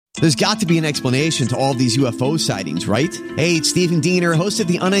There's got to be an explanation to all these UFO sightings, right? Hey, it's Stephen Diener, host of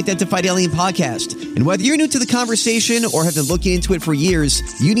the Unidentified Alien Podcast. And whether you're new to the conversation or have been looking into it for years,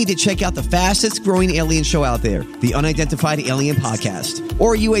 you need to check out the fastest growing alien show out there, the Unidentified Alien Podcast,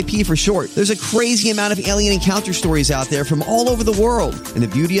 or UAP for short. There's a crazy amount of alien encounter stories out there from all over the world. And the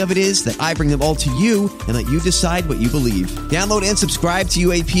beauty of it is that I bring them all to you and let you decide what you believe. Download and subscribe to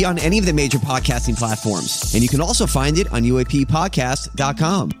UAP on any of the major podcasting platforms. And you can also find it on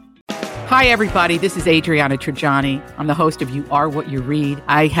UAPpodcast.com. Hi, everybody. This is Adriana Trajani. I'm the host of You Are What You Read.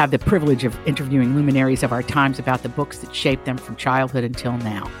 I have the privilege of interviewing luminaries of our times about the books that shaped them from childhood until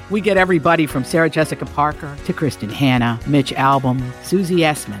now. We get everybody from Sarah Jessica Parker to Kristen Hanna, Mitch Albom, Susie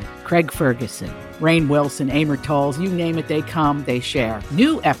Essman, Craig Ferguson, Rainn Wilson, Amor Tolls, you name it, they come, they share.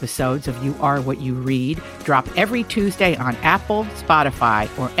 New episodes of You Are What You Read drop every Tuesday on Apple, Spotify,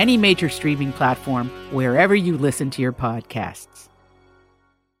 or any major streaming platform wherever you listen to your podcasts.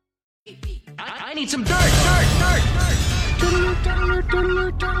 I need some dirt.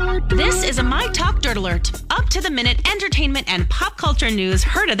 This is a My Talk Dirt Alert. Up-to-the-minute entertainment and pop culture news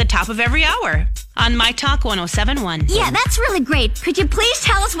heard at the top of every hour on My Talk 107.1. Yeah, that's really great. Could you please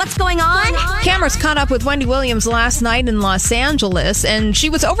tell us what's going on? Cameras caught up with Wendy Williams last night in Los Angeles, and she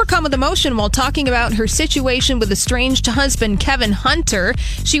was overcome with emotion while talking about her situation with estranged husband Kevin Hunter.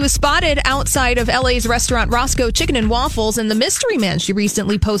 She was spotted outside of LA's restaurant Roscoe Chicken and Waffles, and the mystery man she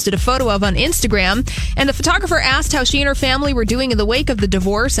recently posted a photo of on Instagram. And the photographer asked how she and her family were doing in the wake of the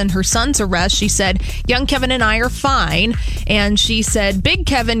divorce and her son's arrest. She said, "Young Kevin and I are fine." And she said, "Big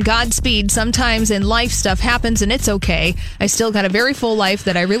Kevin, Godspeed. Sometimes in life stuff happens and it's okay. I still got a very full life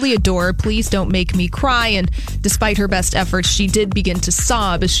that I really adore. Please don't make me cry." And despite her best efforts, she did begin to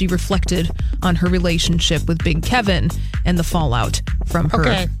sob as she reflected on her relationship with Big Kevin and the fallout from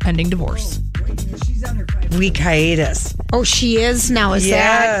her pending divorce. She's on her 5-week hiatus. Oh, she is now, is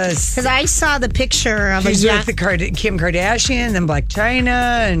that? Yes. Because I saw the picture of She's with Kim Kardashian and Blac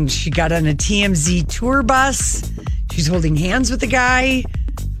Chyna, and she got on a TMZ tour bus. She's holding hands with the guy.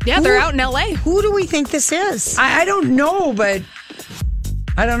 Yeah, they're out in L.A. Who do we think this is? I don't know, but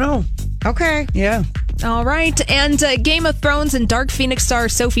I don't know. Okay. Yeah. All right. And Game of Thrones and Dark Phoenix star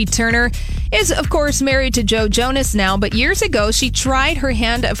Sophie Turner is, of course, married to Joe Jonas now. But years ago, she tried her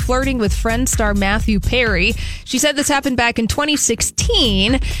hand at flirting with Friends star Matthew Perry. She said this happened back in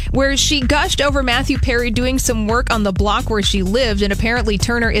 2016, where she gushed over Matthew Perry doing some work on the block where she lived. And apparently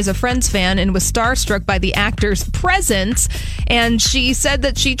Turner is a Friends fan and was starstruck by the actor's presence. And she said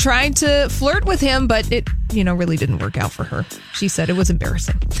that she tried to flirt with him, but it, really didn't work out for her. She said it was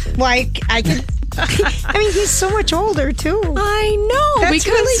embarrassing. Like, I could... I mean, he's so much older, too. I know. That's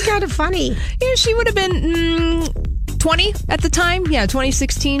really kind of funny. Yeah, she would have been 20 at the time. Yeah,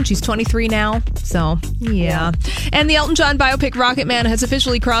 2016. She's 23 now. So, yeah. And the Elton John biopic ROCKETMAN has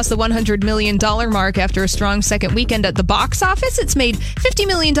officially crossed the $100 million mark after a strong second weekend at the box office. It's made $50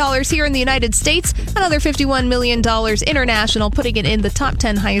 million here in the United States, another $51 million international, putting it in the top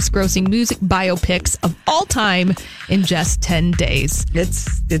 10 highest grossing music biopics of all time in just 10 days.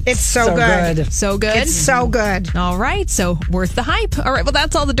 It's so good. So good? It's so good. All right. So worth the hype. All right. Well,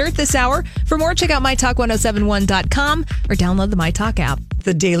 that's all the dirt this hour. For more, check out mytalk1071.com or download the MyTalk app.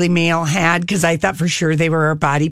 The Daily Mail had, because I thought for sure they were a body